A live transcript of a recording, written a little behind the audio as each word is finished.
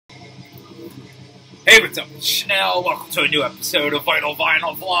Hey, what's up? It's Chanel. Welcome to a new episode of Vital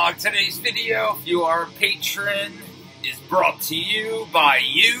Vinyl Vlog. Today's video, if you are a patron, is brought to you by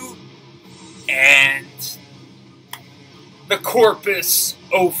you and the Corpus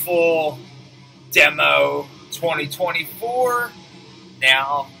Offal Demo 2024.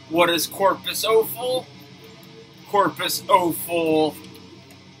 Now, what is Corpus Offal? Corpus Offal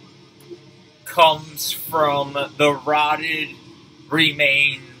comes from the rotted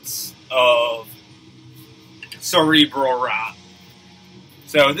remains of Cerebral Rot.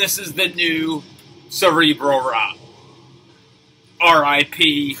 So this is the new Cerebral Rot.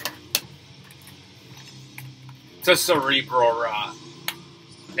 R.I.P. to Cerebral Rot.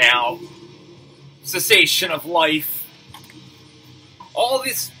 Now, cessation of life. All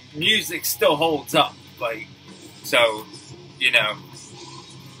this music still holds up. Like, so, you know.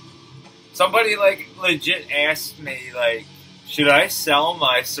 Somebody, like, legit asked me, like, should I sell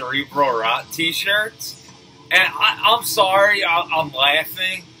my Cerebral Rot t-shirts? And I'm sorry, I'm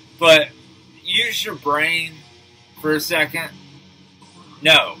laughing, but use your brain for a second.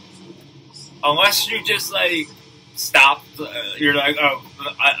 No. Unless you just, like, stop, you're like, oh,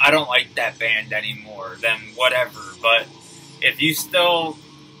 I don't like that band anymore, then whatever. But if you still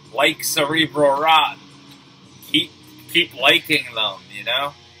like Cerebral Rot, keep liking them, you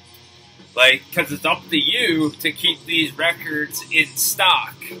know? Like, because it's up to you to keep these records in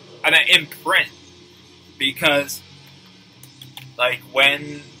stock, I mean, in print. Because, like,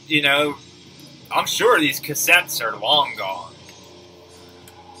 when, you know, I'm sure these cassettes are long gone.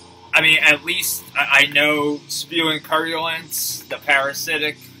 I mean, at least I know Spewing Purulence, the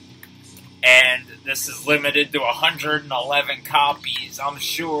Parasitic, and this is limited to 111 copies. I'm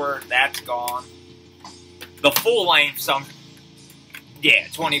sure that's gone. The full length, yeah,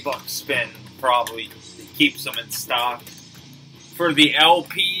 20 bucks spin probably keeps them in stock. For the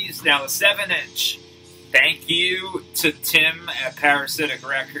LPs, now the 7-inch. Thank you to Tim at Parasitic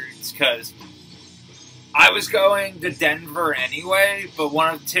Records, because I was going to Denver anyway, but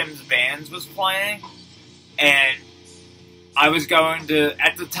one of Tim's bands was playing, and I was going to,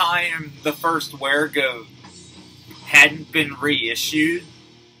 at the time, the first Weregoat hadn't been reissued.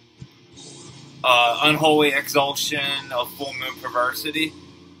 Unholy Exulsion of Full Moon Perversity.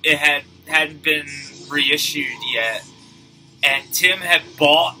 It hadn't been reissued yet. And Tim had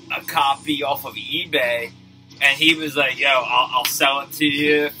bought a copy off of eBay, and he was like, yo, I'll sell it to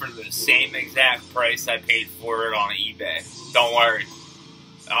you for the same exact price I paid for it on eBay. Don't worry.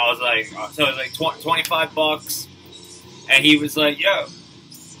 I was like, so it was like 25 bucks. And he was like, yo,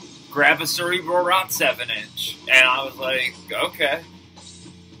 grab a Cerebral Rot 7-inch. And I was like, okay.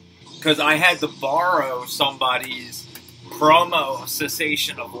 Because I had to borrow somebody's promo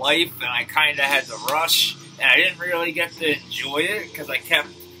Cessation of Life, and I kind of had to rush. And I didn't really get to enjoy it because I kept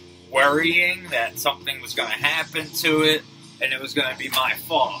worrying that something was going to happen to it and it was going to be my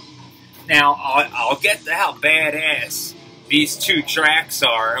fault. Now, I'll get to how badass these two tracks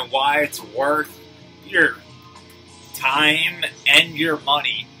are and why it's worth your time and your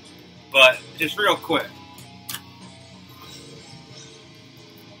money. But just real quick,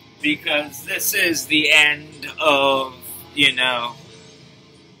 because this is the end of, you know,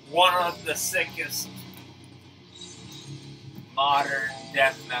 one of the sickest modern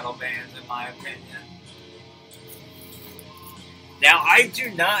death metal bands, in my opinion. Now, I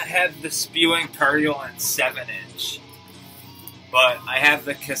do not have the Spewing Purulence 7-inch, but I have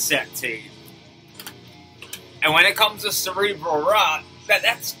the cassette tape. And when it comes to Cerebral Rot,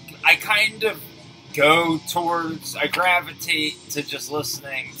 that's I kind of go towards, I gravitate to just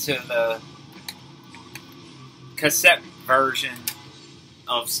listening to the cassette version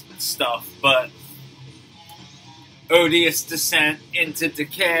of stuff, but Odious Descent into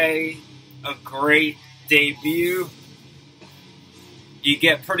Decay, a great debut. You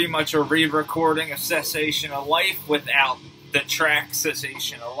get pretty much a re-recording of Cessation of Life without the track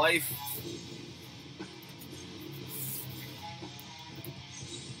Cessation of Life.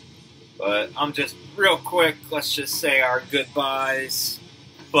 But I'm just, real quick, let's just say our goodbyes.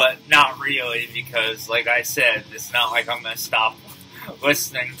 But not really, because, like I said, it's not like I'm going to stop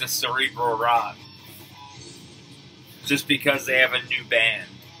listening to Cerebral Rot just because they have a new band.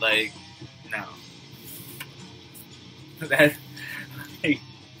 Like, no. That,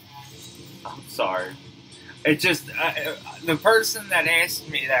 I'm sorry. It just, the person that asked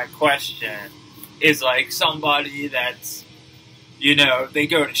me that question is like somebody that's, you know, they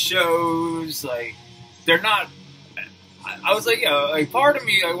go to shows, like, they're not, I was like, yo, like, part of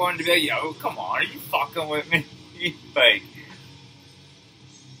me, I wanted to be like, yo, come on, are you fucking with me? Like,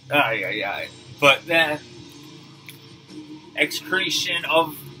 yeah. But then, excretion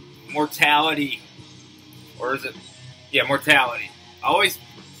of mortality, or is it? Yeah, mortality. I always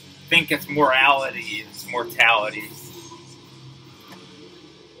think it's morality. It's mortality.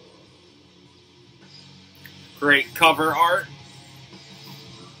 Great cover art.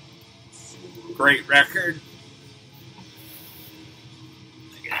 Great record.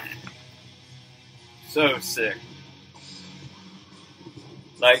 So sick.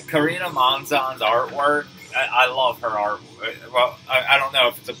 Like Karina Monzon's artwork, I love her art. Well, I don't know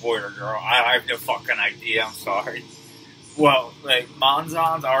if it's a boy or girl. I have no fucking idea. I'm sorry. Well, like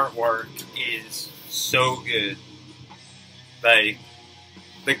Monzon's artwork is so good. Like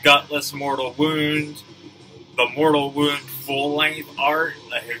the Gutless Mortal Wound, the Mortal Wound full length art,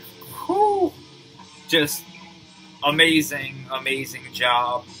 like whew, just amazing, amazing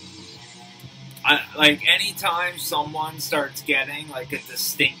job. Like anytime someone starts getting like a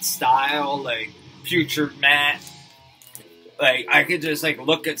distinct style, like Putrid Matt, like I could just like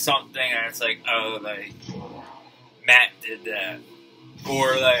look at something and it's like, oh, like Matt did that.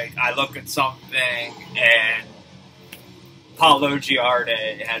 Or like I look at something and Paulo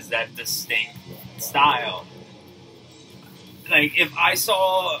Giardi has that distinct style. Like if I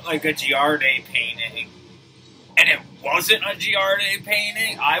saw like a Giardi painting and it wasn't a Giardi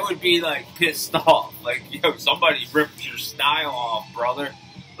painting, I would be like pissed off. Like, yo, somebody ripped your style off, brother.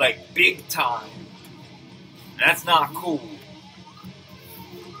 Like big time. That's not cool.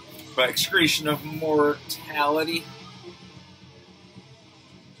 But Excretion of Mortality.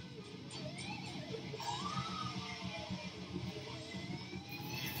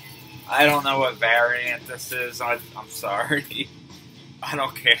 I don't know what variant this is. I'm sorry. I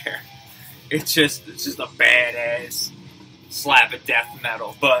don't care. It's just a badass slap of death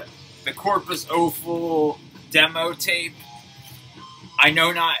metal. But the Corpus Offal demo tape, I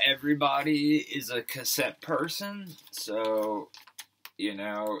know not everybody is a cassette person, so, you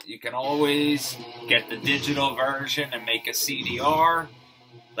know, you can always get the digital version and make a CDR,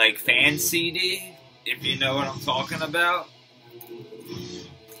 like Fan CD, if you know what I'm talking about.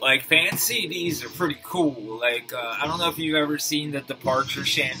 Like, fan CDs are pretty cool. Like, I don't know if you've ever seen the Departure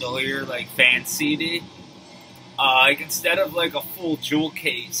Chandelier, like, fan CD. Like, instead of, like, a full jewel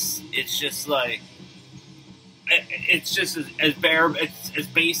case, it's just, like, it's just as bare, it's as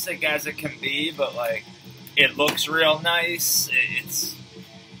basic as it can be, but, like, it looks real nice. It's,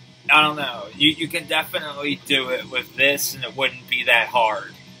 I don't know. You can definitely do it with this, and it wouldn't be that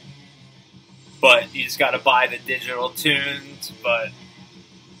hard. But you just gotta buy the digital tunes, but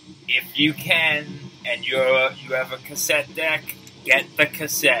if you can, and you have a cassette deck, get the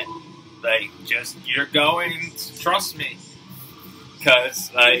cassette. Like, just, you're going to trust me.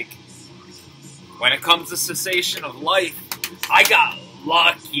 Because, like, when it comes to Cessation of Life, I got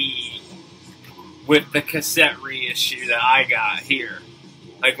lucky with the cassette reissue that I got here.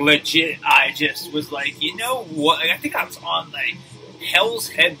 Like, legit, I just was like, you know what? Like, I think I was on, like, Hell's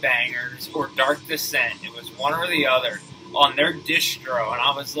Headbangers or Dark Descent. It was one or the other. On their distro, and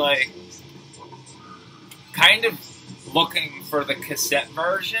I was like, kind of looking for the cassette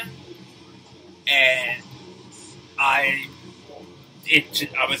version, and I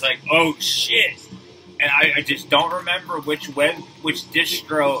was like, oh shit, and I just don't remember which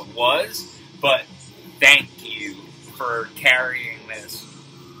distro it was, but thank you for carrying this,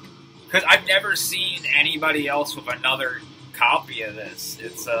 because I've never seen anybody else with another copy of this.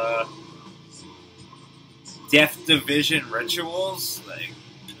 It's Death Division Rituals, like,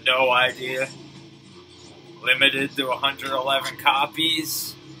 no idea. Limited to 111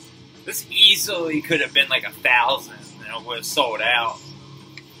 copies. This easily could have been like 1,000, and it would have sold out.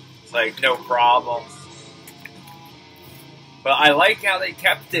 Like, no problem. But I like how they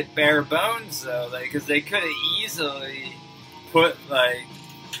kept it bare bones, though, because they could have easily put, like,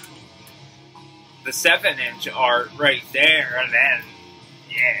 the 7-inch art right there, and then,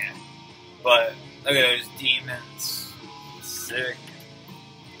 yeah. But look at those demons. Sick.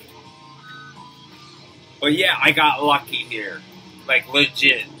 But yeah, I got lucky here. Like,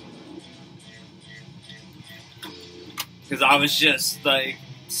 legit. Because I was just, like,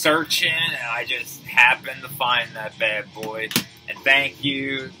 searching, and I just happened to find that bad boy. And thank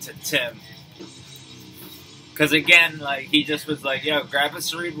you to Tim. Because again, like, he just was like, yo, grab a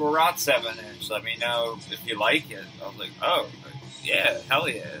Cerebral Rot 7-inch. Let me know if you like it. I was like, oh, yeah, hell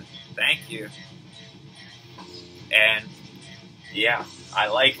yeah. Thank you. And, yeah, I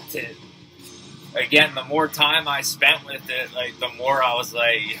liked it. Again, the more time I spent with it, like, the more I was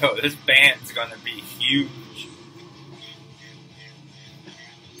like, yo, this band's gonna be huge.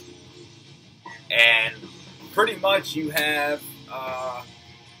 And pretty much you have,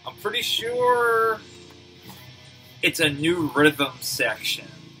 I'm pretty sure it's a new rhythm section.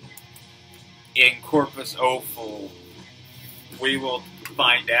 in Corpus Offal? We will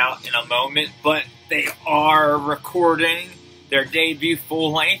find out in a moment, but they are recording their debut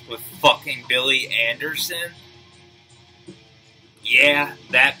full-length with fucking Billy Anderson. Yeah,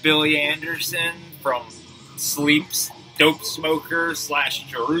 that Billy Anderson from Sleep's Dope Smoker /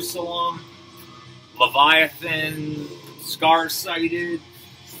 Jerusalem, Leviathan, Scar-Sighted.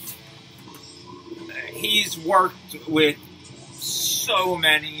 He's worked with so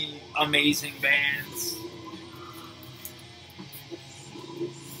many amazing bands.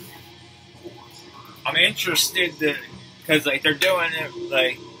 I'm interested because like they're doing it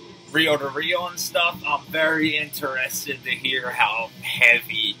like reel to reel and stuff. I'm very interested to hear how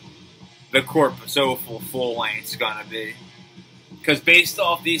heavy the Corpus Offal full length's gonna be. Because based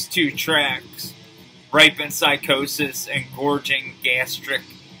off these 2 tracks, Ripened, Psychosis, and Gorging, Gastric,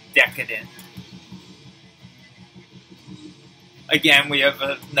 Decadent. Again, we have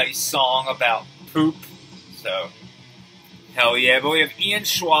a nice song about poop, so hell yeah. But we have Ian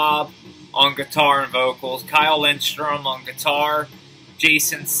Schwab on guitar and vocals, Clyle Lindstrom on guitar,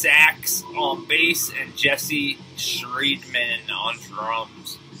 Jason Sachs on bass, and Jesse Shreibman on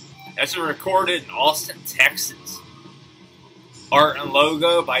drums. That's recorded in Austin, Texas. Art and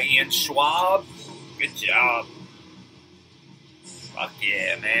logo by Ian Schwab. Good job. Fuck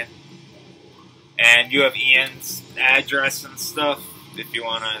yeah, man. And you have Ian's address and stuff if you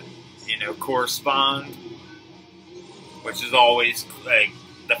want to, you know, correspond. Which is always, like,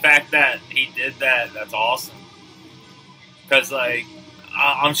 the fact that he did that, that's awesome. Because, like,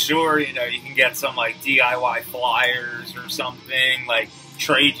 I'm sure, you know, you can get some, like, DIY flyers or something. Like,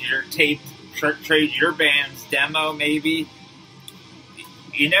 trade your tape, trade your band's demo, maybe.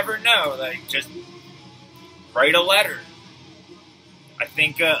 You never know. Like, just write a letter. I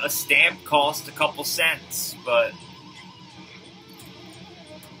think a stamp costs a couple cents, but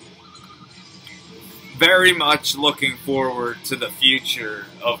very much looking forward to the future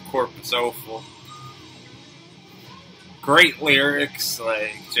of Corpus Offal. Great lyrics,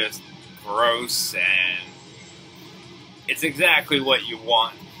 like just gross, and it's exactly what you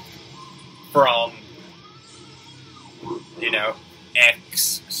want from, you know,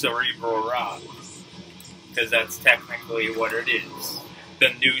 ex-Cerebral Rot, because that's technically what it is. The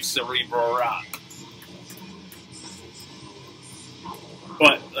new Cerebral Rot.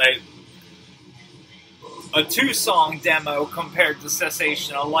 But, like, a 2-song demo compared to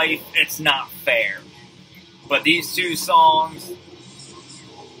Cessation of Life, it's not fair. But these 2 songs,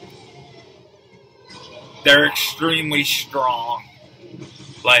 they're extremely strong.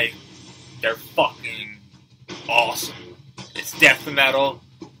 Like, they're fucking awesome. It's death metal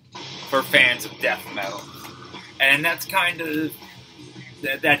for fans of death metal. And that's kind of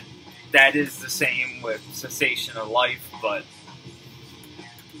that is the same with Cessation of Life, but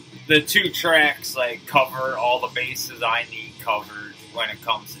the 2 tracks like cover all the bases I need covered when it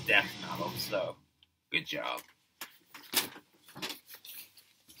comes to death metal, so good job.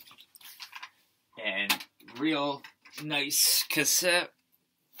 And real nice cassette.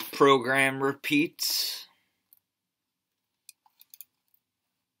 Program repeats.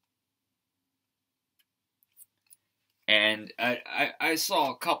 And I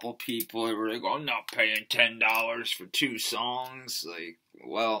saw a couple people who were like, I'm not paying $10 for 2 songs. Like,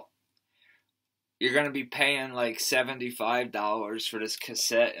 well, you're going to be paying like $75 for this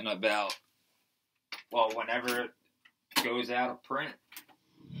cassette in about, well, whenever it goes out of print.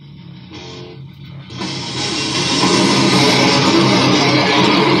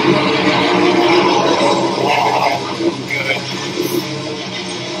 Good.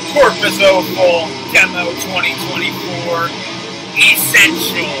 Corpus Offal Demo 2024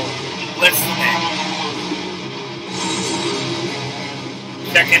 Essential Listening.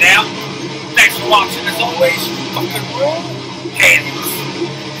 Check it out. Thanks for watching as always. Fucking roll hands.